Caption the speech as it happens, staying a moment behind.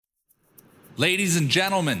Ladies and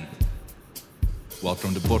gentlemen,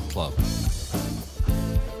 welcome to Book Club.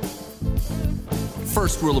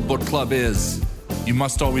 First rule of Book Club is you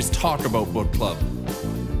must always talk about Book Club.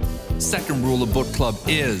 Second rule of Book Club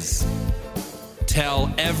is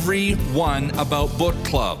tell everyone about Book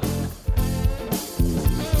Club.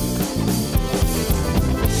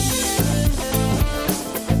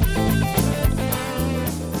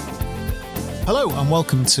 Hello and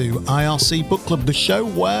welcome to IRC Book Club, the show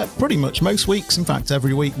where pretty much most weeks, in fact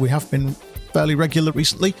every week, we have been fairly regular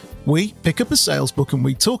recently, we pick up a sales book and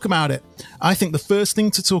we talk about it. I think the first thing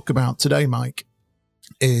to talk about today, Mike,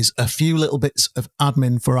 is a few little bits of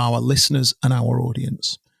admin for our listeners and our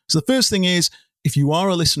audience. So the first thing is, if you are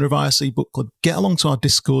a listener of IRC Book Club, get along to our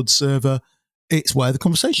Discord server. It's where the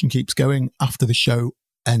conversation keeps going after the show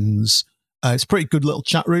ends. It's a pretty good little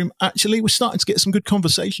chat room. Actually, we're starting to get some good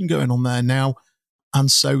conversation going on there now. And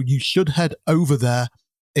so you should head over there.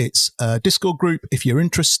 It's a Discord group. If you're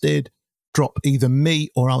interested, drop either me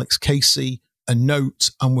or Alex Casey a note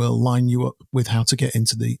and we'll line you up with how to get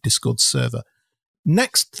into the Discord server.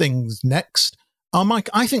 Next, Mike,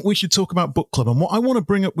 I think we should talk about Book Club. And what I want to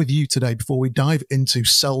bring up with you today before we dive into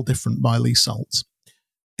Sell Different by Lee Saltz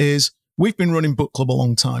is we've been running Book Club a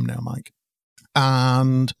long time now, Mike.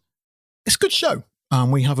 And it's a good show,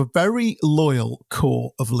 and we have a very loyal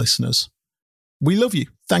core of listeners. We love you.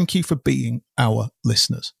 Thank you for being our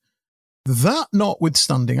listeners. That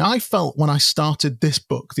notwithstanding, I felt when I started this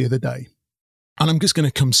book the other day, and I'm just going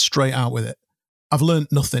to come straight out with it, I've learned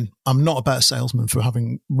nothing. I'm not a better salesman for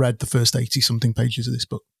having read the first 80-something pages of this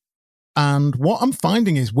book. And what I'm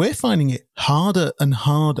finding is we're finding it harder and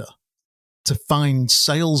harder to find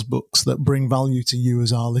sales books that bring value to you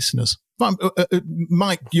as our listeners.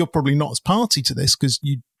 Mike, you're probably not as party to this because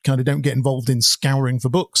you kind of don't get involved in scouring for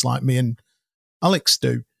books like me and Alex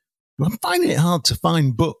do. I'm finding it hard to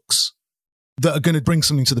find books that are going to bring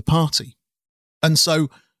something to the party. And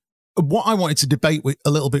so what I wanted to debate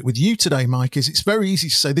a little bit with you today, Mike, is it's very easy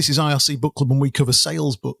to say this is IRC Book Club and we cover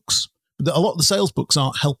sales books. But a lot of the sales books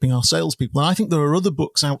aren't helping our salespeople. And I think there are other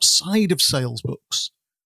books outside of sales books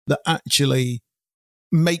that actually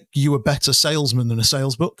make you a better salesman than a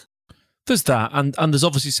sales book. There's that, and there's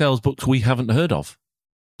obviously sales books we haven't heard of.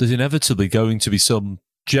 There's inevitably going to be some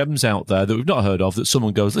gems out there that we've not heard of that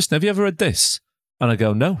someone goes, listen, have you ever read this? And I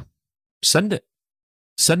go, no. Send it.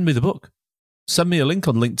 Send me the book. Send me a link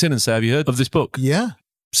on LinkedIn and say, have you heard of this book? Yeah.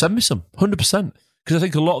 Send me some, 100%. Because I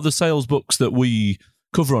think a lot of the sales books that we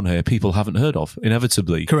cover on here, people haven't heard of,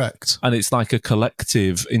 inevitably. Correct. And it's like a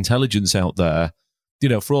collective intelligence out there. You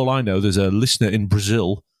know, for all I know, there's a listener in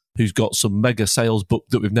Brazil who's got some mega sales book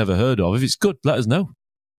that we've never heard of. If it's good, let us know.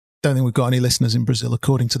 Don't think we've got any listeners in Brazil,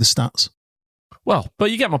 according to the stats. Well,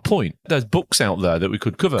 but you get my point. There's books out there that we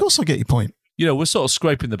could cover. Of course I get your point. You know, we're sort of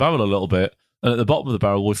scraping the barrel a little bit, and at the bottom of the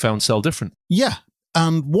barrel, we found Sell Different. Yeah,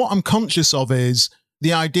 and what I'm conscious of is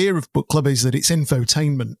the idea of Book Club is that it's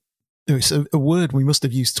infotainment. It's a word we must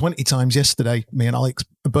have used 20 times yesterday, me and Alex,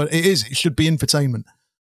 but it should be infotainment.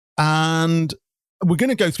 And we're going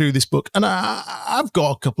to go through this book, and I've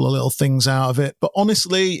got a couple of little things out of it. But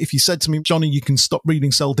honestly, if you said to me, Johnny, you can stop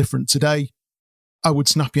reading Sell Different today, I would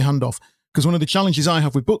snap your hand off. Because one of the challenges I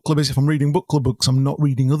have with Book Club is if I'm reading Book Club books, I'm not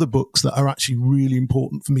reading other books that are actually really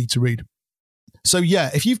important for me to read. So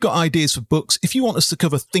yeah, if you've got ideas for books, if you want us to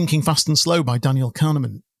cover Thinking Fast and Slow by Daniel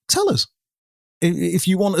Kahneman, tell us. If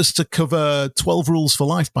you want us to cover 12 Rules for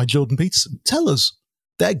Life by Jordan Peterson, tell us.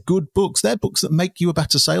 They're good books. They're books that make you a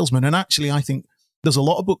better salesman. And actually, I think there's a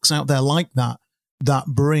lot of books out there like that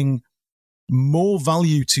bring more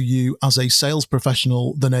value to you as a sales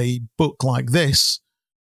professional than a book like this,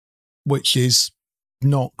 which is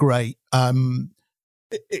not great.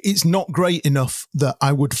 It's not great enough that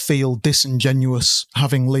I would feel disingenuous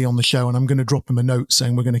having Lee on the show, and I'm going to drop him a note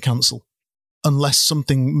saying we're going to cancel unless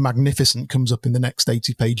something magnificent comes up in the next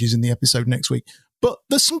 80 pages in the episode next week. But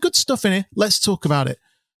there's some good stuff in here. Let's talk about it.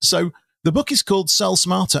 So the book is called Sell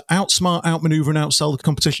Smarter, Outsmart, Outmaneuver, and Outsell the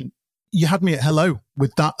Competition. You had me at hello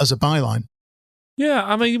with that as a byline. Yeah,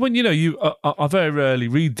 I mean, when I very rarely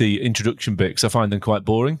read the introduction bit because I find them quite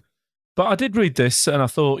boring. But I did read this and I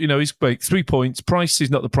thought, he's great. 3 points. Price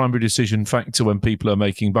is not the primary decision factor when people are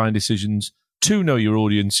making buying decisions. 2, know your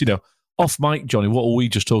audience. Off mic, Johnny, what are we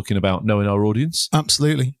just talking about? Knowing our audience?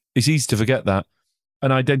 Absolutely. It's easy to forget that.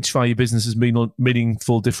 And identify your business as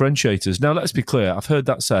meaningful differentiators. Now, let's be clear. I've heard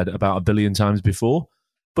that said about 1 billion times before,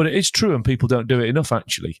 but it is true and people don't do it enough,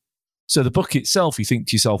 actually. So the book itself, you think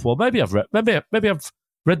to yourself, well, maybe I've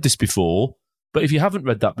read this before, but if you haven't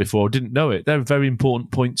read that before or didn't know it, they're very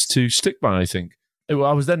important points to stick by, I think.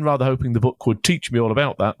 I was then rather hoping the book would teach me all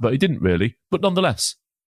about that, but it didn't really. But nonetheless,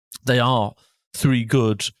 they are three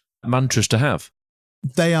good mantras to have.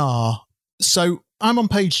 They are. So I'm on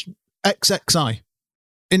page XXI,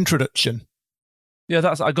 introduction.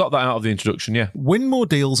 Yeah, I got that out of the introduction, yeah. Win more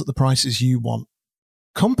deals at the prices you want.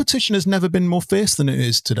 Competition has never been more fierce than it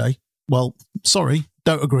is today. Well, sorry,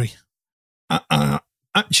 don't agree.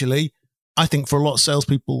 Actually, I think for a lot of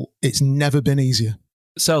salespeople, it's never been easier.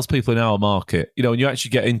 Salespeople in our market, when you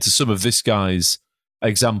actually get into some of this guy's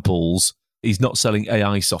examples, he's not selling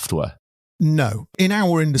AI software. No. In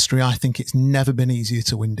our industry, I think it's never been easier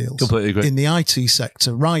to win deals. Completely agree. In the IT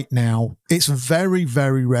sector right now, it's very,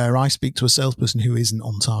 very rare I speak to a salesperson who isn't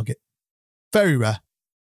on target. Very rare.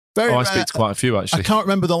 Very rare. I speak to quite a few, actually. I can't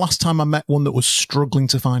remember the last time I met one that was struggling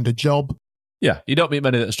to find a job. Yeah, you don't meet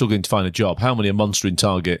many that are struggling to find a job. How many are monstering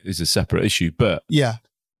target is a separate issue, but... Yeah.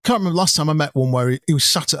 Can't remember the last time I met one where he was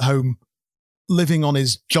sat at home living on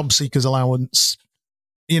his job seeker's allowance.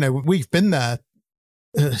 We've been there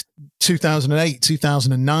 2008,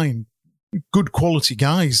 2009. Good quality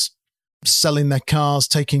guys selling their cars,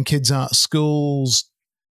 taking kids out of schools.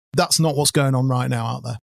 That's not what's going on right now out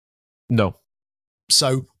there. No.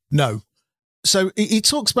 So, no. So he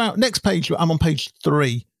talks about, next page, I'm on page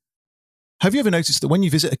 3. Have you ever noticed that when you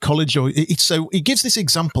visit a college, so he gives this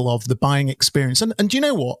example of the buying experience. And do you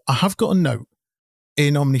know what? I have got a note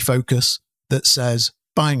in OmniFocus that says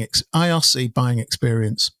IRC buying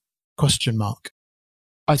experience, ?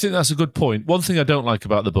 I think that's a good point. One thing I don't like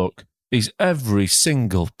about the book is every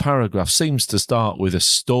single paragraph seems to start with a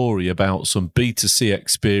story about some B2C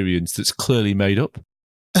experience that's clearly made up.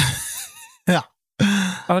 Yeah.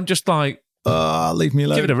 And I'm just like, leave me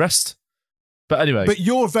alone. Give it a rest. But anyway. But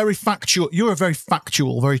you're very factual. You're a very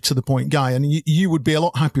factual, very to the point guy. And you would be a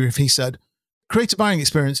lot happier if he said, create a buying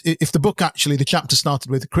experience. If the book actually, the chapter started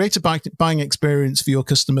with, create a buying experience for your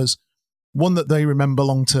customers, one that they remember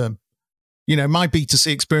long term. My B2C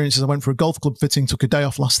experiences, I went for a golf club fitting, took a day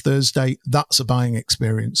off last Thursday. That's a buying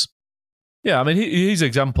experience. Yeah, I mean, his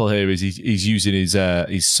example here is he's using his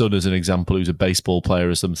son as an example, who's a baseball player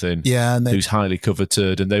or something, who's highly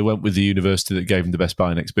coveted, and they went with the university that gave him the best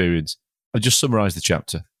buying experience. I just summarised the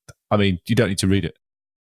chapter. I mean, you don't need to read it.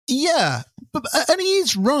 Yeah, and he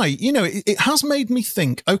is right. It has made me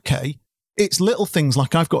think, okay, it's little things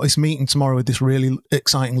like I've got this meeting tomorrow with this really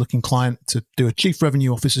exciting looking client to do a chief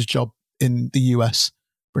revenue officer's job in the US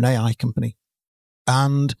for an AI company.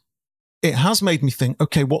 And it has made me think,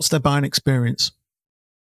 okay, what's their buying experience?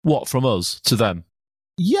 What, from us to them?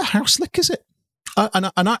 Yeah, how slick is it?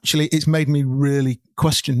 And actually, it's made me really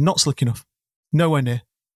question, not slick enough, nowhere near.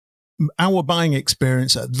 Our buying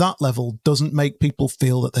experience at that level doesn't make people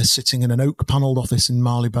feel that they're sitting in an oak-panelled office in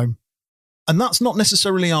Marylebone. And that's not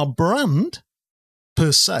necessarily our brand,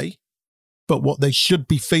 per se, but what they should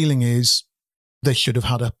be feeling is they should have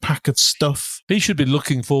had a pack of stuff. He should be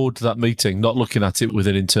looking forward to that meeting, not looking at it with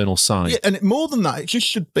an internal sigh. Yeah, and more than that, it just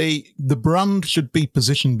should be, the brand should be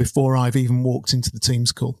positioned before I've even walked into the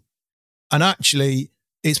Teams call. And actually,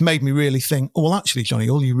 it's made me really think, oh, well, actually, Johnny,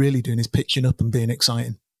 all you're really doing is pitching up and being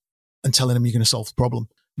exciting and telling them you're going to solve the problem.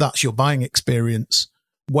 That's your buying experience.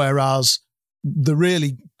 Whereas the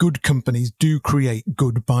really good companies do create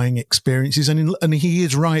good buying experiences. And he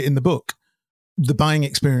is right in the book. The buying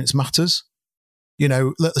experience matters.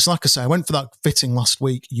 It's like I say, I went for that fitting last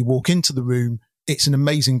week. You walk into the room. It's an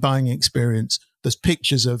amazing buying experience. There's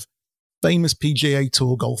pictures of famous PGA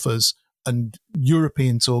Tour golfers and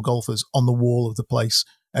European Tour golfers on the wall of the place.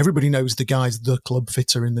 Everybody knows the guy's the club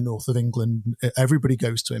fitter in the north of England. Everybody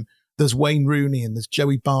goes to him. There's Wayne Rooney and there's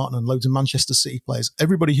Joey Barton and loads of Manchester City players.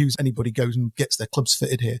 Everybody who's anybody goes and gets their clubs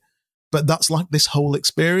fitted here. But that's like this whole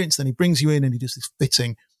experience. Then he brings you in and he does this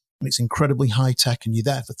fitting and it's incredibly high tech and you're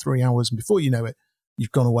there for 3 hours. And before you know it,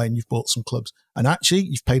 you've gone away and you've bought some clubs. And actually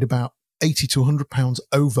you've paid about 80 to 100 pounds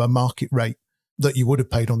over market rate that you would have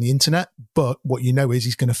paid on the internet. But what you know is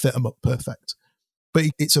he's going to fit them up perfect. But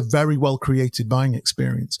it's a very well created buying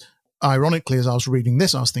experience. Ironically, as I was reading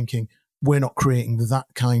this, I was thinking, we're not creating that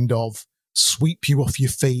kind of sweep you off your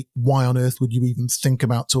feet. Why on earth would you even think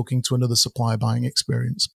about talking to another supplier buying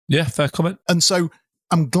experience? Yeah, fair comment. And so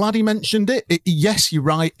I'm glad he mentioned it. Yes, you're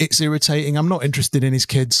right. It's irritating. I'm not interested in his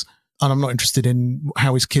kids and I'm not interested in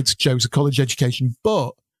how his kids chose a college education.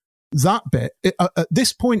 But that bit, at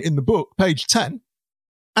this point in the book, page 10,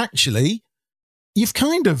 actually, you've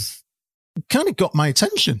kind of got my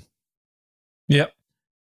attention. Yep.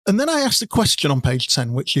 And then I asked a question on page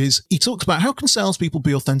 10, which is, he talks about how can salespeople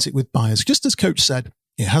be authentic with buyers? Just as Coach said,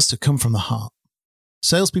 it has to come from the heart.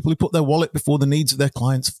 Salespeople who put their wallet before the needs of their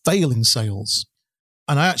clients fail in sales.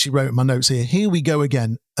 And I actually wrote in my notes here we go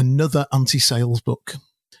again, another anti-sales book.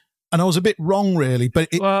 And I was a bit wrong, really. But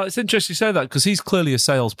Well, it's interesting you say that because he's clearly a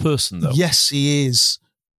salesperson, though. yes, he is.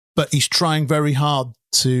 But he's trying very hard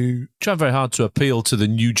to... Trying very hard to appeal to the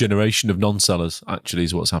new generation of non-sellers, actually,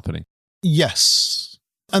 is what's happening. Yes.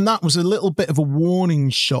 And that was a little bit of a warning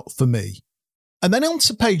shot for me. And then on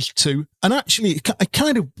to page 2, and actually,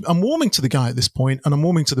 I'm warming to the guy at this point, and I'm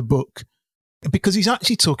warming to the book, because he's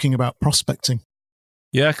actually talking about prospecting.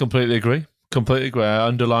 Yeah, I completely agree. Completely agree. I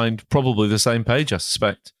underlined probably the same page, I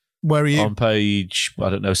suspect. Where are you? On page,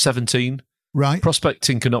 17. Right.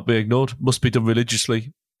 Prospecting cannot be ignored, must be done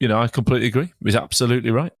religiously. I completely agree. He's absolutely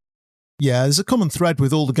right. Yeah, there's a common thread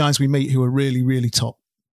with all the guys we meet who are really, really top.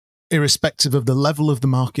 Irrespective of the level of the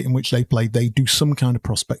market in which they play, they do some kind of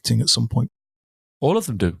prospecting at some point. All of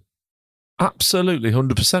them do. Absolutely,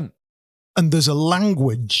 100%. And there's a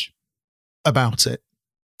language about it.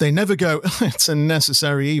 They never go, it's a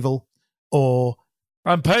necessary evil, or...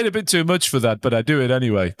 I'm paying a bit too much for that, but I do it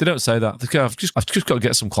anyway. They don't say that. They go, I've just got to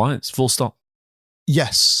get some clients, full stop.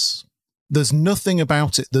 Yes. There's nothing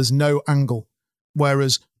about it. There's no angle.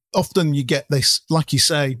 Whereas often you get this, like you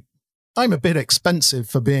say, I'm a bit expensive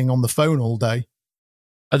for being on the phone all day.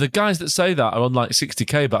 And the guys that say that are on like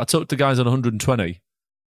 60k, but I talk to guys on 120.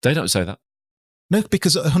 They don't say that. No,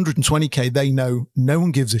 because at 120k, they know no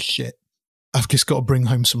one gives a shit. I've just got to bring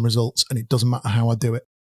home some results, and it doesn't matter how I do it.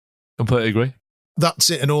 Completely agree. That's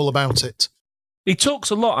it and all about it. He talks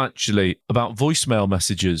a lot, actually, about voicemail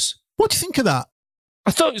messages. What do you think of that?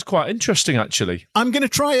 I thought it was quite interesting, actually. I'm going to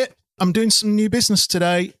try it. I'm doing some new business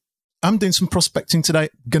today. I'm doing some prospecting today.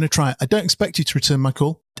 Going to try it. I don't expect you to return my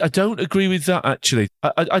call. I don't agree with that, actually.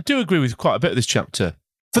 I do agree with quite a bit of this chapter.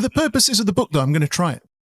 For the purposes of the book, though, I'm going to try it.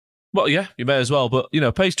 Well, yeah, you may as well. But,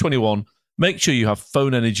 page 21, make sure you have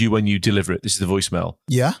phone energy when you deliver it. This is the voicemail.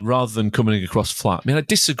 Yeah. Rather than coming across flat. I mean, I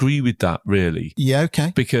disagree with that, really. Yeah,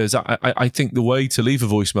 okay. Because I think the way to leave a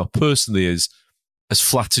voicemail, personally, is as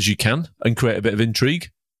flat as you can and create a bit of intrigue.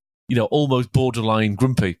 Almost borderline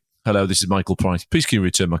grumpy. Hello, this is Michael Price. Please can you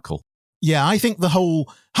return my call? Yeah, I think the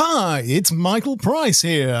whole, hi, it's Michael Price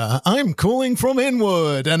here. I'm calling from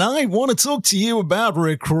Inward, and I want to talk to you about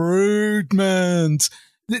recruitment.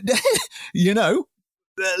 I'm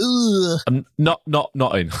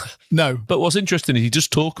not in. No. But what's interesting is he does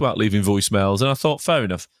talk about leaving voicemails, and I thought, fair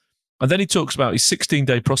enough. And then he talks about his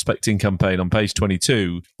 16-day prospecting campaign on page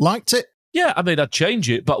 22. Liked it? Yeah, I mean, I'd change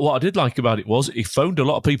it, but what I did like about it was he phoned a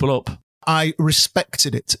lot of people up. I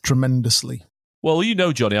respected it tremendously. Well,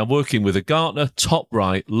 Johnny, I'm working with a Gartner top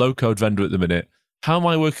right low-code vendor at the minute. How am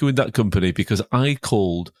I working with that company? Because I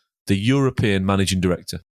called the European managing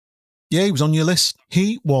director. Yeah, he was on your list.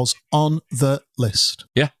 He was on the list.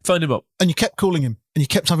 Yeah, phoned him up. And you kept calling him, and you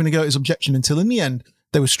kept having to go at his objection until in the end,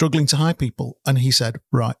 they were struggling to hire people. And he said,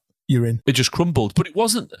 right, you're in. It just crumbled. But it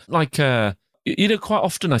wasn't like, quite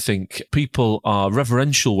often I think people are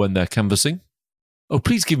reverential when they're canvassing. Oh,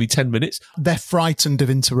 please give me 10 minutes. They're frightened of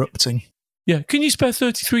interrupting. Yeah, can you spare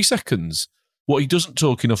 33 seconds? What he doesn't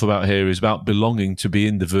talk enough about here is about belonging to be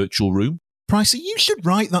in the virtual room. Pricey, you should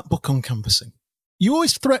write that book on canvassing. You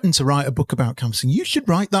always threaten to write a book about canvassing. You should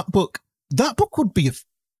write that book. That book would be a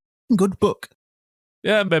good book.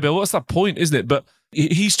 Yeah, maybe. What's that point, isn't it? But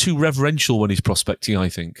he's too reverential when he's prospecting, I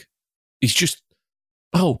think. He's just,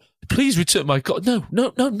 please return my call.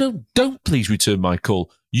 No, don't please return my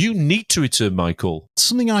call. You need to return my call.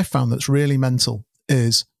 Something I found that's really mental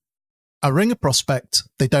is I ring a prospect,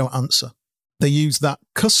 they don't answer. They use that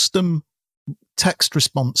custom text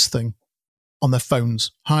response thing on their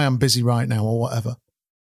phones. Hi, I'm busy right now, or whatever.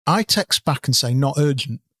 I text back and say, not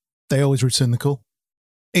urgent. They always return the call.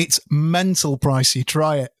 It's mental, Pricey.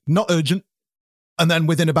 Try it. Not urgent. And then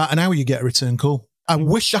within about an hour, you get a return call. I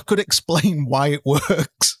wish I could explain why it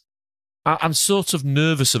works. I'm sort of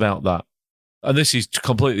nervous about that. And this is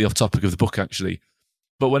completely off topic of the book, actually.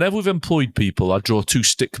 But whenever we've employed people, I draw two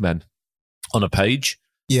stick men on a page.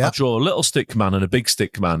 Yeah. I draw a little stick man and a big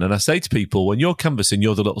stick man. And I say to people, when you're canvassing,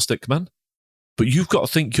 you're the little stick man. But you've got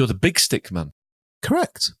to think you're the big stick man.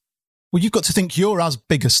 Correct. Well, you've got to think you're as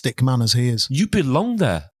big a stick man as he is. You belong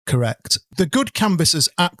there. Correct. The good canvassers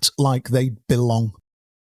act like they belong.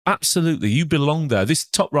 Absolutely. You belong there. This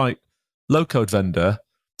top right low-code vendor,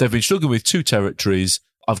 they've been struggling with 2 territories.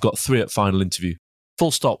 I've got 3 at final interview.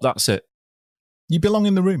 Full stop. That's it. You belong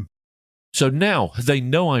in the room. So now they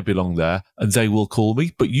know I belong there and they will call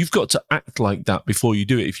me, but you've got to act like that before you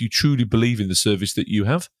do it if you truly believe in the service that you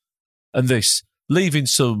have. And this, leaving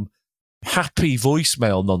some happy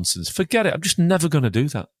voicemail nonsense, forget it. I'm just never going to do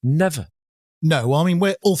that. Never. No, well, I mean,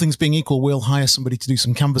 we're, all things being equal, we'll hire somebody to do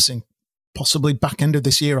some canvassing, possibly back end of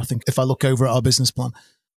this year, I think, if I look over at our business plan.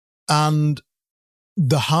 And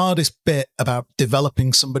The hardest bit about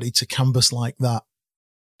developing somebody to canvas like that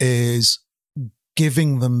is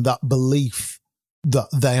giving them that belief that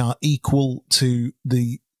they are equal to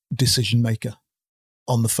the decision maker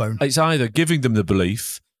on the phone. It's either giving them the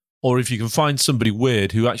belief, or if you can find somebody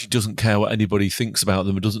weird who actually doesn't care what anybody thinks about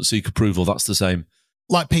them and doesn't seek approval, that's the same.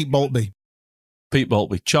 Like Pete Boltby. Pete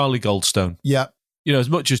Boltby, Charlie Goldstone. Yeah. You know, as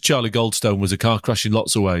much as Charlie Goldstone was a car crash in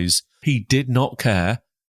lots of ways, he did not care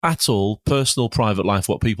at all, personal, private life,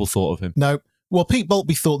 what people thought of him. No. Well, Pete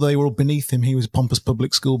Boltby thought they were all beneath him. He was a pompous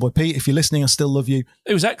public schoolboy. Pete, if you're listening, I still love you.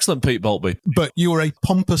 It was excellent, Pete Boltby. But you were a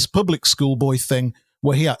pompous public schoolboy thing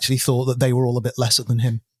where he actually thought that they were all a bit lesser than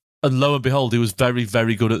him. And lo and behold, he was very,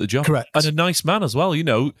 very good at the job. Correct. And a nice man as well, you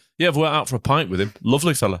know. You ever went out for a pint with him?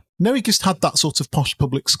 Lovely fella. No, he just had that sort of posh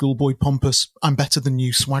public schoolboy, pompous, I'm better than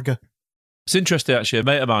you swagger. It's interesting, actually. A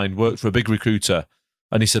mate of mine worked for a big recruiter,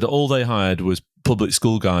 and he said all they hired was public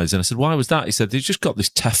school guys. And I said, why was that? He said, they've just got this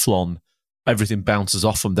Teflon, everything bounces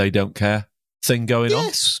off them, they don't care thing going on.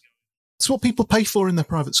 Yes. It's what people pay for in their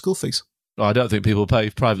private school fees. I don't think people pay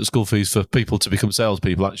private school fees for people to become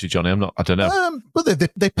salespeople, actually, Johnny. I don't know. But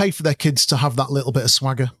they pay for their kids to have that little bit of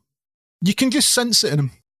swagger. You can just sense it in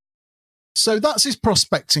them. So that's his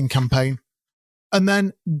prospecting campaign. And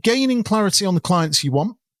then gaining clarity on the clients you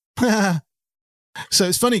want. So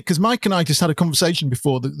it's funny because Mike and I just had a conversation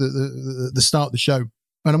before the start of the show,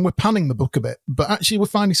 and we're panning the book a bit, but actually we're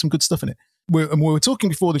finding some good stuff in it. We were talking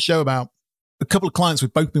before the show about a couple of clients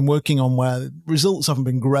we've both been working on where the results haven't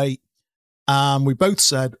been great. We both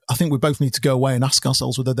said, I think we both need to go away and ask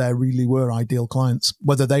ourselves whether they really were ideal clients,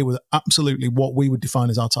 whether they were absolutely what we would define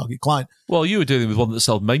as our target client. Well, you were dealing with one that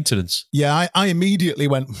sold maintenance. Yeah, I immediately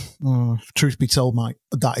went, truth be told, Mike,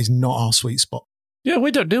 that is not our sweet spot. Yeah,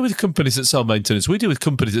 we don't deal with companies that sell maintenance. We deal with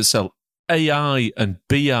companies that sell AI and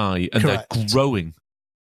BI, and Correct. They're growing.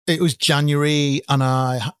 It was January, and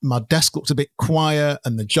my desk looked a bit quiet,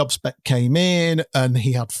 and the job spec came in, and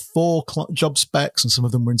he had 4 job specs, and some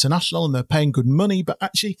of them were international, and they're paying good money, but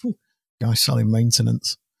actually, guys selling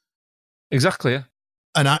maintenance. Exactly, yeah.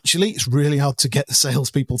 And actually, it's really hard to get the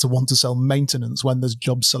salespeople to want to sell maintenance when there's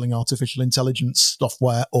jobs selling artificial intelligence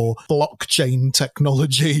software or blockchain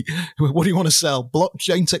technology. What do you want to sell?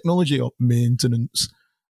 Blockchain technology or maintenance?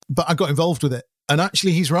 But I got involved with it. And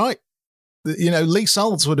actually, he's right. You know, Lee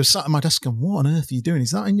Salds would have sat at my desk and, what on earth are you doing?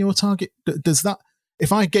 Is that in your target? Does that,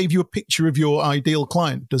 if I gave you a picture of your ideal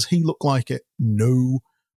client, does he look like it? No.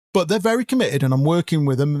 But they're very committed, and I'm working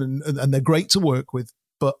with them, and they're great to work with.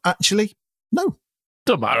 But actually, no.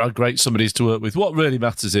 Doesn't matter how great somebody is to work with. What really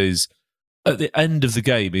matters is, at the end of the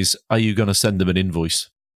game, is are you going to send them an invoice?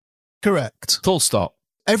 Correct. Full stop.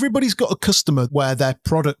 Everybody's got a customer where their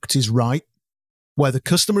product is right, where the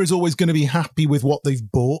customer is always going to be happy with what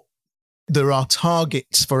they've bought. There are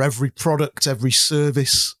targets for every product, every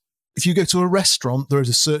service. If you go to a restaurant, there is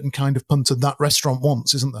a certain kind of punter that restaurant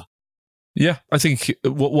wants, isn't there? Yeah, I think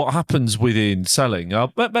what happens within selling,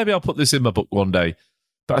 maybe I'll put this in my book one day,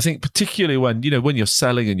 but I think particularly when you're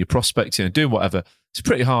selling and you're prospecting and doing whatever, it's a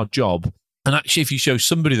pretty hard job. And actually, if you show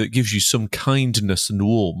somebody that gives you some kindness and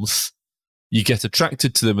warmth, you get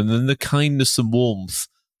attracted to them, and then the kindness and warmth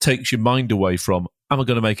takes your mind away from, am I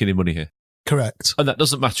going to make any money here? Correct. And that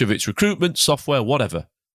doesn't matter if it's recruitment, software, whatever.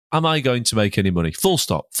 Am I going to make any money? Full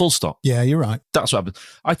stop. Full stop. Yeah, you're right. That's what happens.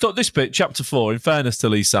 I thought this bit, chapter 4, in fairness to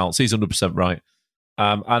Lee Saltz, he's 100% right.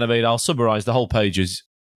 And I mean, I'll summarise the whole pages.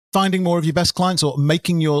 Finding more of your best clients or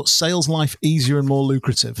making your sales life easier and more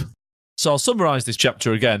lucrative. So I'll summarise this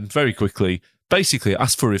chapter again very quickly. Basically,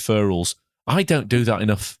 ask for referrals. I don't do that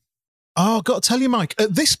enough. Oh, I've got to tell you, Mike,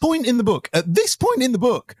 at this point in the book,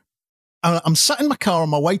 I'm sat in my car on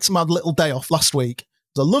my way to my little day off last week.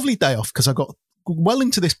 It was a lovely day off because I got well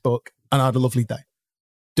into this book and I had a lovely day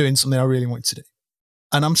doing something I really wanted to do.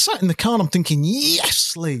 And I'm sat in the car and I'm thinking,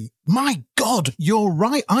 yes, Lee, my God, you're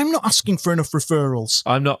right. I'm not asking for enough referrals.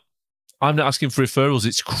 I'm not asking for referrals.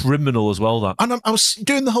 It's criminal as well, that. And I was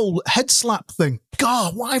doing the whole head slap thing.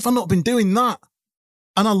 God, why have I not been doing that?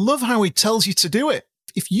 And I love how he tells you to do it.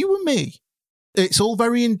 If you were me, it's all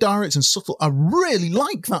very indirect and subtle. I really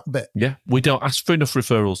like that bit. Yeah, we don't ask for enough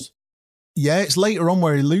referrals. Yeah, it's later on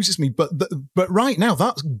where he loses me. But right now,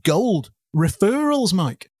 that's gold. Referrals,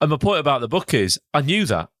 Mike. And my point about the book is, I knew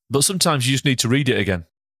that, but sometimes you just need to read it again.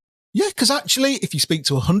 Yeah, because actually, if you speak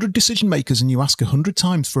to 100 decision makers and you ask 100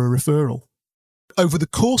 times for a referral over the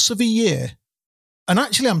course of a year, and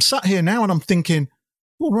actually I'm sat here now and I'm thinking,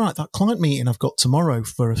 all right, that client meeting I've got tomorrow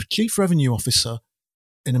for a chief revenue officer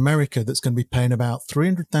in America that's going to be paying about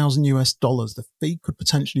 $300,000 US. The fee could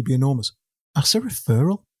potentially be enormous. That's a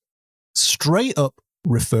referral. Straight up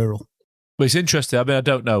referral. But it's interesting. I mean, I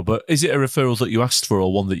don't know, but is it a referral that you asked for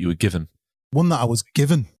or one that you were given? One that I was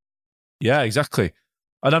given. Yeah, exactly.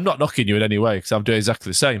 And I'm not knocking you in any way because I'm doing exactly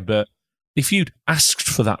the same. But if you'd asked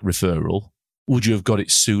for that referral, would you have got it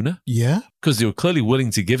sooner? Yeah. Because they were clearly willing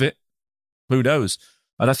to give it. Who knows?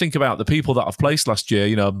 And I think about the people that I've placed last year,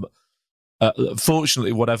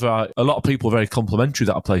 fortunately, a lot of people were very complimentary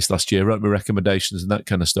that I placed last year, wrote me recommendations and that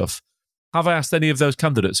kind of stuff. Have I asked any of those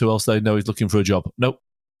candidates who else they know is looking for a job? Nope.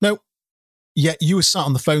 Yet you were sat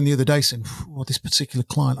on the phone the other day saying, this particular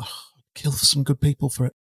client, I'd kill for some good people for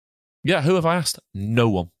it. Yeah, who have I asked? No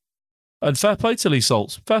one. And fair play to Lee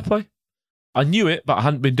Saltz. Fair play. I knew it, but I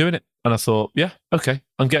hadn't been doing it. And I thought, yeah, okay,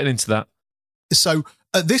 I'm getting into that. So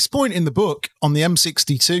at this point in the book, on the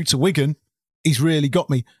M62 to Wigan, he's really got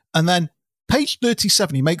me. And then page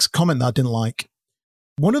 37, he makes a comment that I didn't like.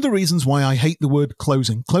 One of the reasons why I hate the word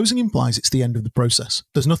closing implies it's the end of the process.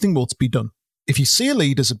 There's nothing more to be done. If you see a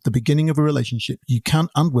lead as at the beginning of a relationship, you can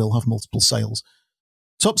and will have multiple sales.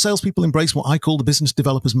 Top salespeople embrace what I call the business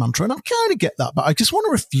developer's mantra, and I kind of get that, but I just want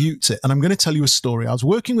to refute it, and I'm going to tell you a story. I was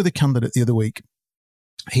working with a candidate the other week.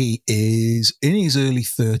 He is in his early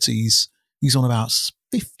 30s. He's on about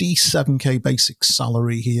 57k basic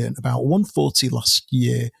salary here and about 140 last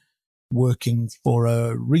year, working for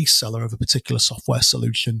a reseller of a particular software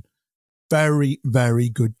solution. Very, very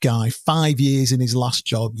good guy. 5 years in his last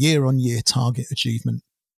job, year-on-year target achievement.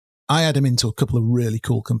 I had him into a couple of really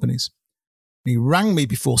cool companies. He rang me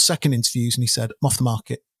before second interviews and he said, I'm off the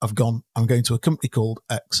market. I'm going to a company called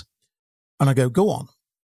X. And I go on.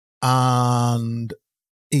 And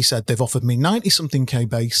he said, they've offered me 90-something K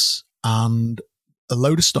base and a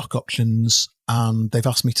load of stock options. And they've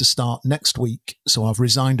asked me to start next week. So I've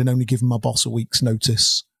resigned and only given my boss a week's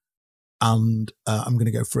notice. And I'm going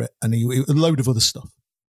to go for it. And a load of other stuff.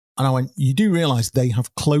 And I went, you do realize they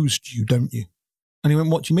have closed you, don't you? And he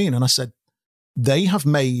went, what do you mean? And I said, they have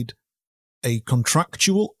made a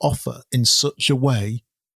contractual offer in such a way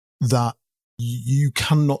that you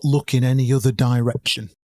cannot look in any other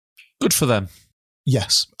direction. Good for them.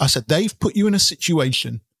 Yes. I said, they've put you in a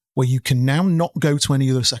situation where you can now not go to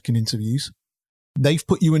any other second interviews. They've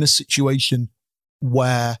put you in a situation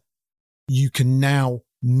where you can now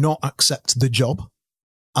not accept the job.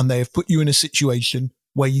 And they have put you in a situation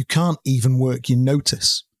where you can't even work your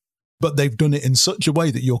notice. But they've done it in such a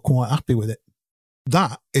way that you're quite happy with it.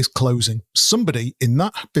 That is closing. Somebody in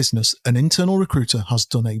that business, an internal recruiter, has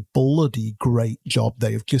done a bloody great job.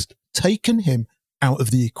 They have just taken him out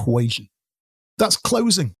of the equation. That's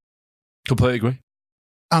closing. Completely agree.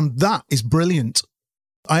 And that is brilliant.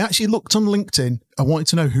 I actually looked on LinkedIn. I wanted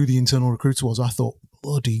to know who the internal recruiter was. I thought,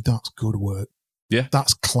 bloody, that's good work. Yeah.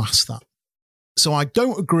 That's class, that. So I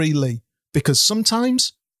don't agree, Lee, because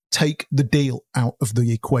sometimes take the deal out of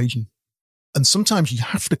the equation. And sometimes you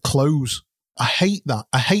have to close. I hate that.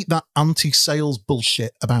 I hate that anti-sales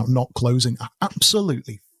bullshit about not closing. I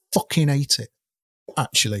absolutely fucking hate it,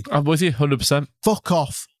 actually. I'm with you, 100%. Fuck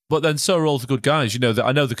off. But then so are all the good guys.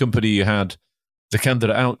 I know the company you had the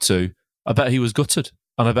candidate out to, I bet he was gutted.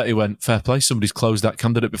 And I bet he went, fair play, somebody's closed that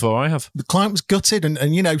candidate before I have. The client was gutted.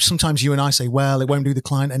 And sometimes you and I say, well, it won't do the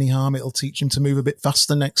client any harm. It'll teach him to move a bit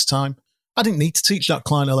faster next time. I didn't need to teach that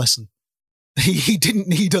client a lesson. He didn't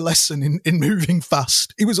need a lesson in moving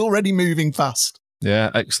fast. He was already moving fast.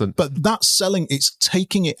 Yeah, excellent. But that's selling. It's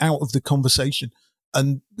taking it out of the conversation.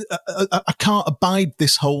 And I can't abide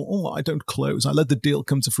this whole, I don't close. I let the deal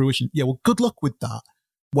come to fruition. Yeah, well, good luck with that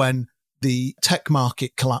when the tech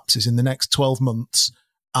market collapses in the next 12 months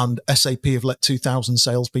and SAP have let 2,000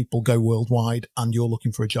 salespeople go worldwide and you're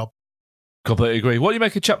looking for a job. Completely agree. What do you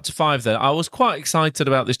make of chapter 5 then? I was quite excited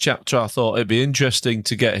about this chapter. I thought it'd be interesting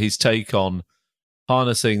to get his take on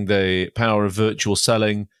harnessing the power of virtual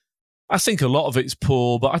selling. I think a lot of it's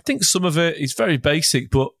poor, but I think some of it is very basic,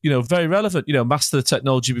 but, very relevant. Master the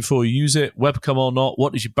technology before you use it, webcam or not.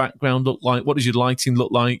 What does your background look like? What does your lighting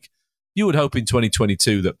look like? You would hope in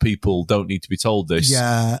 2022 that people don't need to be told this.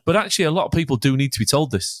 Yeah. But actually, a lot of people do need to be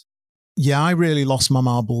told this. Yeah, I really lost my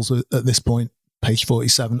marbles at this point. Page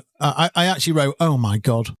 47. I actually wrote, oh my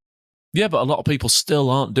God. Yeah, but a lot of people still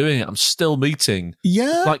aren't doing it. I'm still meeting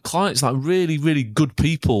clients, really, really good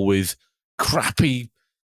people with crappy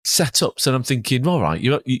setups. And I'm thinking, all right,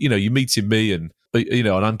 you're meeting me and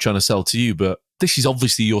I'm trying to sell to you, but this is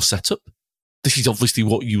obviously your setup. This is obviously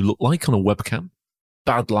what you look like on a webcam.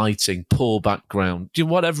 Bad lighting, poor background,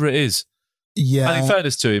 whatever it is. Yeah. And in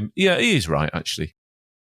fairness to him, yeah, he is right, actually.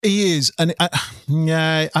 He is, and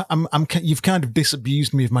you've kind of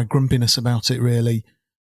disabused me of my grumpiness about it. Really,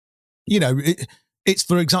 it's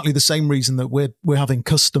for exactly the same reason that we're having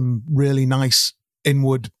custom, really nice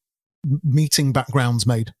inward meeting backgrounds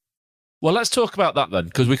made. Well, let's talk about that then,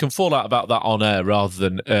 because we can fall out about that on air rather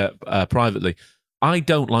than privately. I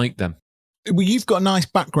don't like them. Well, you've got a nice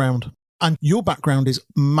background, and your background is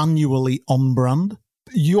manually on brand.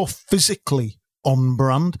 You're physically on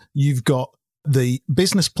brand. You've got the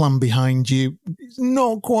business plan behind you. It's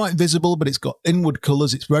not quite visible, but it's got inward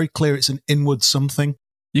colours. It's very clear it's an inward something.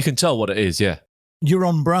 You can tell what it is, yeah. You're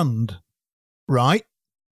on brand, right?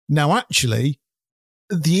 Now, actually,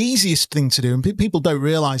 the easiest thing to do, and people don't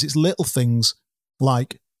realise, it's little things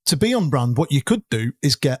like, to be on brand, what you could do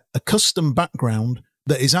is get a custom background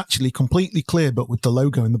that is actually completely clear, but with the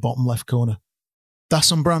logo in the bottom left corner.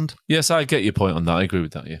 That's on brand. Yes, I get your point on that. I agree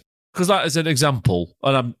with that, yeah. Because that is an example,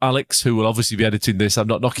 and Alex, who will obviously be editing this, I'm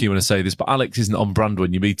not knocking you when I say this, but Alex isn't on brand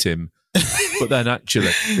when you meet him. But then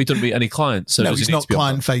actually, he doesn't meet any clients. So no, he's not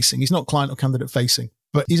client-facing. He's not client or candidate-facing.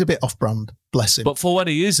 But he's a bit off-brand, bless him. But for when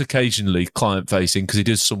he is occasionally client-facing, because he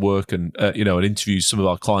does some work and, and interviews some of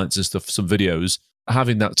our clients and stuff, some videos,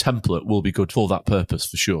 having that template will be good for that purpose,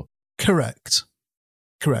 for sure. Correct.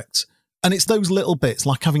 And it's those little bits,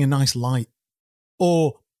 like having a nice light.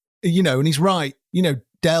 Or, and he's right,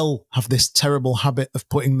 Dell have this terrible habit of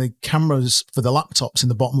putting the cameras for the laptops in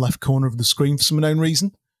the bottom left corner of the screen for some unknown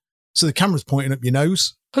reason. So the camera's pointing up your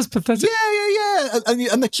nose. That's pathetic. Yeah.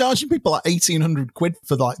 And they're charging people like 1,800 quid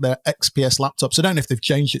for like their XPS laptops. I don't know if they've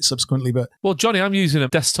changed it subsequently, but... Well, Johnny, I'm using a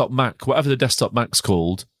desktop Mac, whatever the desktop Mac's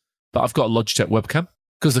called, but I've got a Logitech webcam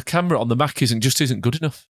because the camera on the Mac isn't good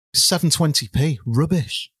enough. 720p.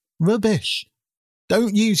 Rubbish.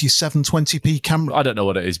 Don't use your 720p camera. I don't know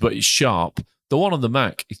what it is, but it's sharp. The one on the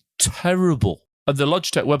Mac is terrible. And the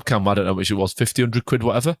Logitech webcam, I don't know which it was, 1,500 quid,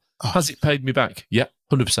 whatever. Oh. Has it paid me back? Yeah,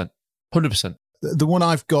 100%. 100%. The one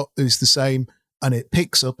I've got is the same, and it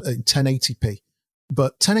picks up at 1080p.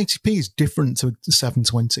 But 1080p is different to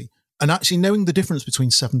 720. And actually knowing the difference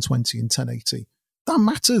between 720 and 1080, that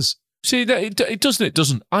matters. See, it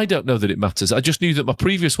doesn't. I don't know that it matters. I just knew that my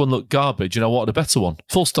previous one looked garbage and I wanted a better one.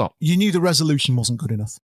 Full stop. You knew the resolution wasn't good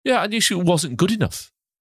enough. Yeah, I knew it wasn't good enough.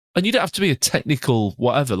 And you don't have to be a technical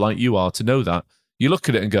whatever like you are to know that. You look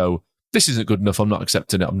at it and go, this isn't good enough. I'm not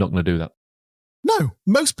accepting it. I'm not going to do that. No,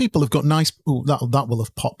 most people have got nice... Oh, that will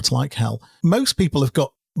have popped like hell. Most people have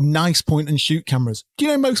got nice point-and-shoot cameras. Do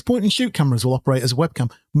you know most point-and-shoot cameras will operate as a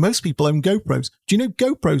webcam? Most people own GoPros. Do you know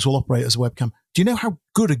GoPros will operate as a webcam? Do you know how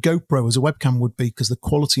good a GoPro as a webcam would be because the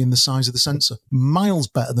quality and the size of the sensor? Miles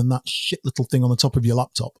better than that shit little thing on the top of your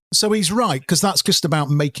laptop. So he's right, because that's just about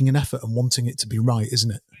making an effort and wanting it to be right,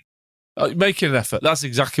 isn't it? Making an effort. That's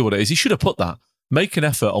exactly what it is. He should have put that. Make an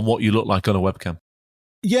effort on what you look like on a webcam.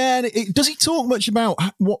 Yeah, does he talk much about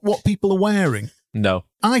what people are wearing? No.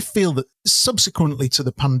 I feel that subsequently to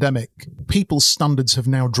the pandemic, people's standards have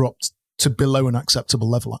now dropped to below an acceptable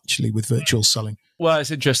level, actually, with virtual selling. Well,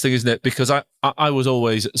 it's interesting, isn't it? Because I was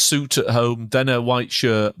always suit at home, then a white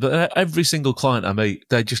shirt. But every single client I meet,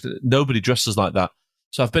 nobody dresses like that.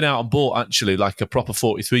 So I've been out and bought, actually, like a proper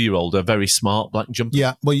 43-year-old, a very smart black jumper.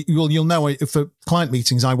 Yeah, well, you'll know, for client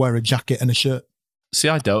meetings, I wear a jacket and a shirt. See,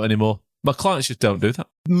 I don't anymore. My clients just don't do that.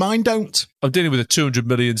 Mine don't. I'm dealing with a 200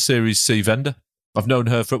 million Series C vendor. I've known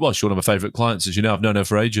her she's one of my favourite clients, as you know. I've known her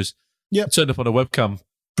for ages. Yeah. Turned up on a webcam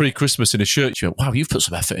pre-Christmas in a shirt. She went, wow, you've put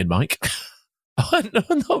some effort in, Mike. I went, no,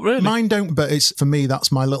 not really. Mine don't, but for me,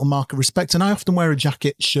 that's my little mark of respect. And I often wear a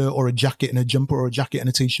jacket, shirt, or a jacket and a jumper, or a jacket and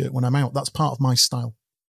a T-shirt when I'm out. That's part of my style.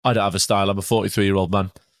 I don't have a style. I'm a 43-year-old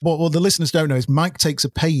man. What the listeners don't know is Mike takes a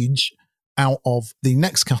page out of the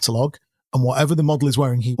next catalogue, and whatever the model is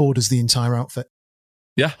wearing, he orders the entire outfit.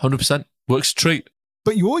 Yeah, 100%. Works a treat.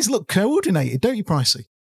 But you always look coordinated, don't you, Pricey?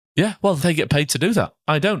 Yeah, well, they get paid to do that.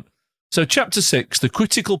 I don't. So chapter 6, the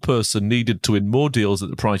critical person needed to win more deals at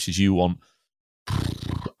the prices you want.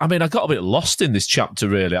 I mean, I got a bit lost in this chapter,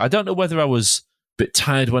 really. I don't know whether I was a bit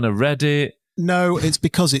tired when I read it. No, it's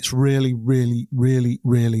because it's really, really, really,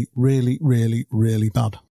 really, really, really, really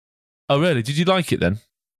bad. Oh, really? Did you like it then?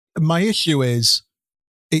 My issue is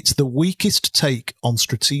it's the weakest take on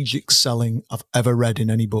strategic selling I've ever read in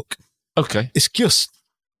any book. Okay. It's just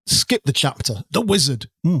skip the chapter. The Wizard.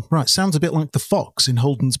 Right, sounds a bit like the fox in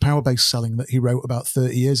Holden's power-based selling that he wrote about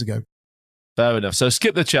 30 years ago. Fair enough. So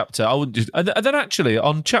skip the chapter. I wouldn't. And then actually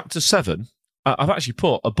on chapter 7, I've actually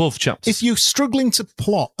put above chapter. If you're struggling to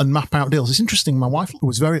plot and map out deals, it's interesting. My wife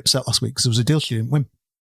was very upset last week because there was a deal she didn't win.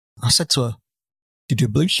 I said to her, "Did you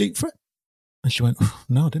do a blue sheet for it?" And she went,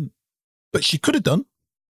 "No, I didn't." But she could have done.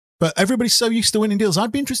 But everybody's so used to winning deals.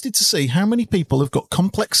 I'd be interested to see how many people have got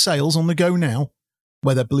complex sales on the go now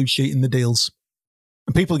where they're blue sheeting the deals.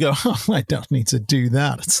 And people go, I don't need to do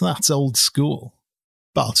that. That's old school.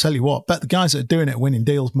 But I'll tell you what, bet the guys that are doing it are winning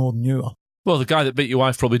deals more than you are. Well, the guy that beat your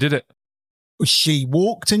wife probably did it. She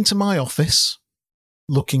walked into my office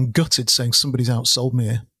looking gutted, saying, somebody's outsold me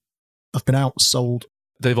here. I've been outsold.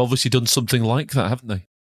 They've obviously done something like that, haven't they?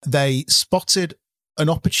 They spotted an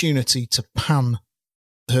opportunity to pan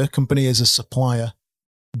her company as a supplier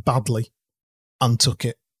badly and took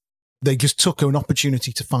it. They just took an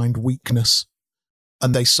opportunity to find weakness,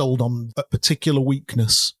 and they sold on a particular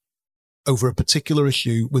weakness over a particular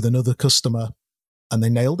issue with another customer, and they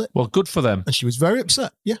nailed it. Well, good for them. And she was very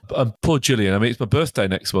upset. Yeah. Poor Gillian. I mean, it's my birthday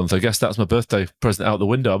next month. I guess that's my birthday present out the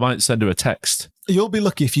window. I might send her a text. You'll be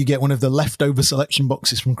lucky if you get one of the leftover selection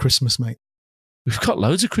boxes from Christmas, mate. We've got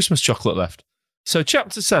loads of Christmas chocolate left. So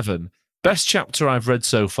chapter 7, best chapter I've read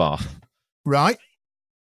so far. Right.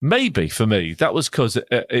 Maybe for me, that was because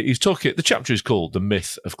he's talking. The chapter is called The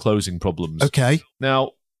Myth of Closing Problems. Okay.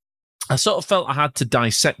 Now, I sort of felt I had to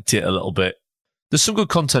dissect it a little bit. There's some good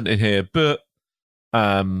content in here, but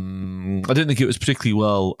I didn't think it was particularly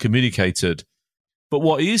well communicated. But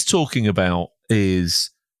what he is talking about is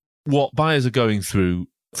what buyers are going through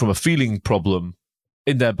from a feeling problem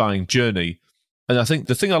in their buying journey. And I think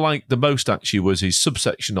the thing I liked the most actually was his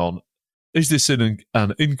subsection on, is this an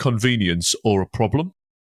inconvenience or a problem?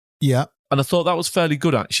 Yeah. And I thought that was fairly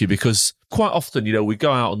good, actually, because quite often, we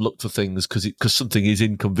go out and look for things because something is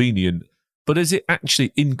inconvenient. But is it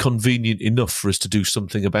actually inconvenient enough for us to do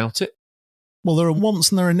something about it? Well, there are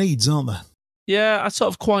wants and there are needs, aren't there? Yeah, I sort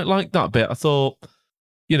of quite liked that bit. I thought,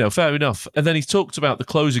 fair enough. And then he talked about the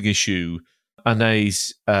closing issue, and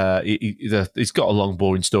he's got a long,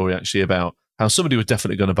 boring story, actually, about how somebody was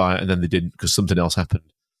definitely going to buy it and then they didn't because something else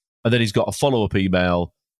happened. And then he's got a follow-up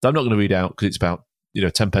email that I'm not going to read out because it's about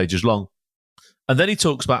 10 pages long. And then he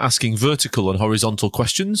talks about asking vertical and horizontal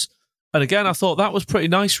questions. And again, I thought that was pretty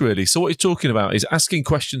nice, really. So what he's talking about is asking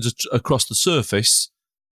questions across the surface.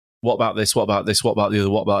 What about this? What about this? What about the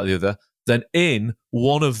other? What about the other? Then in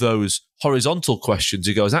one of those horizontal questions,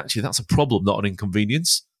 he goes, actually, that's a problem, not an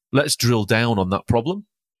inconvenience. Let's drill down on that problem.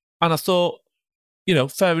 And I thought,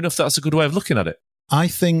 fair enough, that's a good way of looking at it. I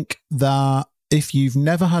think that if you've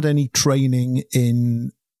never had any training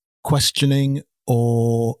in questioning,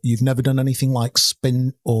 or you've never done anything like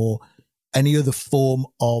spin or any other form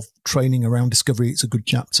of training around discovery, it's a good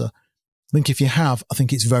chapter. I think if you have, I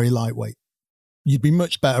think it's very lightweight. You'd be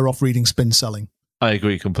much better off reading Spin Selling. I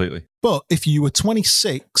agree completely. But if you were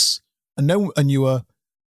 26 and you were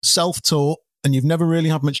self-taught and you've never really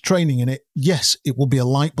had much training in it, yes, it will be a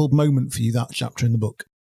light bulb moment for you, that chapter in the book.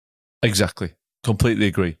 Exactly. Completely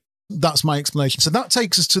agree. That's my explanation. So that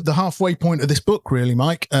takes us to the halfway point of this book, really,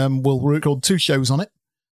 Mike. We'll record 2 shows on it.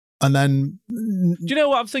 And then... Do you know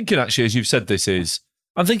what I'm thinking, actually, as you've said this is?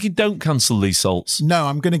 I'm thinking don't cancel Lee Saltz. No,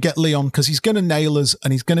 I'm going to get Leon because he's going to nail us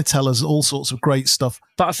and he's going to tell us all sorts of great stuff.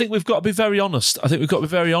 But I think we've got to be very honest. I think we've got to be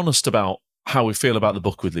very honest about how we feel about the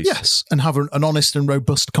book with Lee. Yes, and have an honest and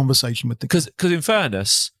robust conversation with the... Because in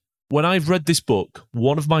fairness, when I've read this book,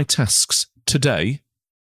 one of my tasks today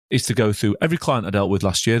is to go through every client I dealt with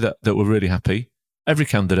last year that were really happy, every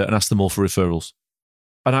candidate, and ask them all for referrals.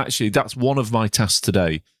 And actually, that's one of my tasks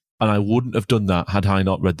today. And I wouldn't have done that had I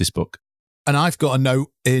not read this book. And I've got a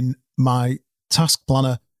note in my task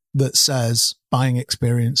planner that says buying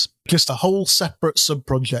experience. Just a whole separate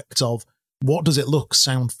sub-project of what does it look,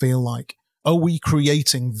 sound, feel like? Are we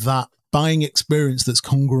creating that buying experience that's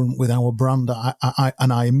congruent with our brand?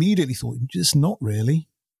 And I immediately thought, just not really.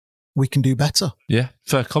 We can do better. Yeah,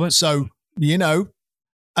 fair comment. So,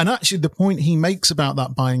 and actually the point he makes about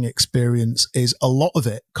that buying experience is a lot of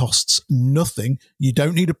it costs nothing. You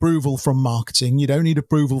don't need approval from marketing. You don't need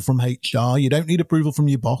approval from HR. You don't need approval from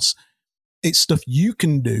your boss. It's stuff you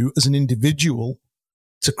can do as an individual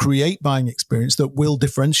to create buying experience that will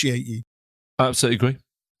differentiate you. I absolutely agree.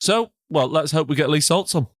 So, well, let's hope we get Lee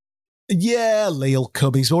Saltz on. Yeah, Lee'll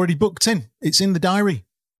come. He's already booked in. It's in the diary.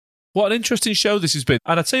 What an interesting show this has been.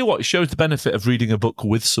 And I tell you what, it shows the benefit of reading a book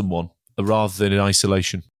with someone rather than in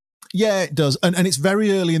isolation. Yeah, it does. And it's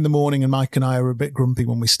very early in the morning and Mike and I are a bit grumpy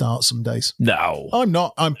when we start some days. No. I'm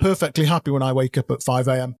not. I'm perfectly happy when I wake up at 5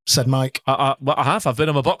 a.m, said Mike. I have. I've been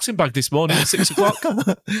on my boxing bag this morning at 6 o'clock.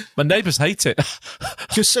 My neighbours hate it.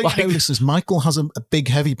 Just so you know, listeners, Michael has a big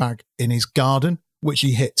heavy bag in his garden, which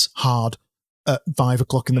he hits hard at 5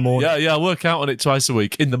 o'clock in the morning. Yeah, I work out on it twice a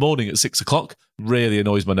week. In the morning at 6 o'clock. Really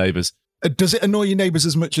annoys my neighbours. Does it annoy your neighbours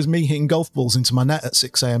as much as me hitting golf balls into my net at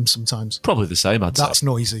 6 a.m. sometimes? Probably the same, I'd say. That's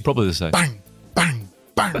noisy. Probably the same. Bang, bang,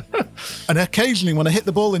 bang. And occasionally when I hit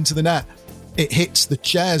the ball into the net, it hits the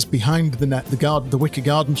chairs behind the net, the wicker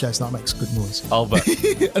garden chairs. That makes good noise. I'll bet.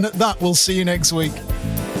 And at that, we'll see you next week.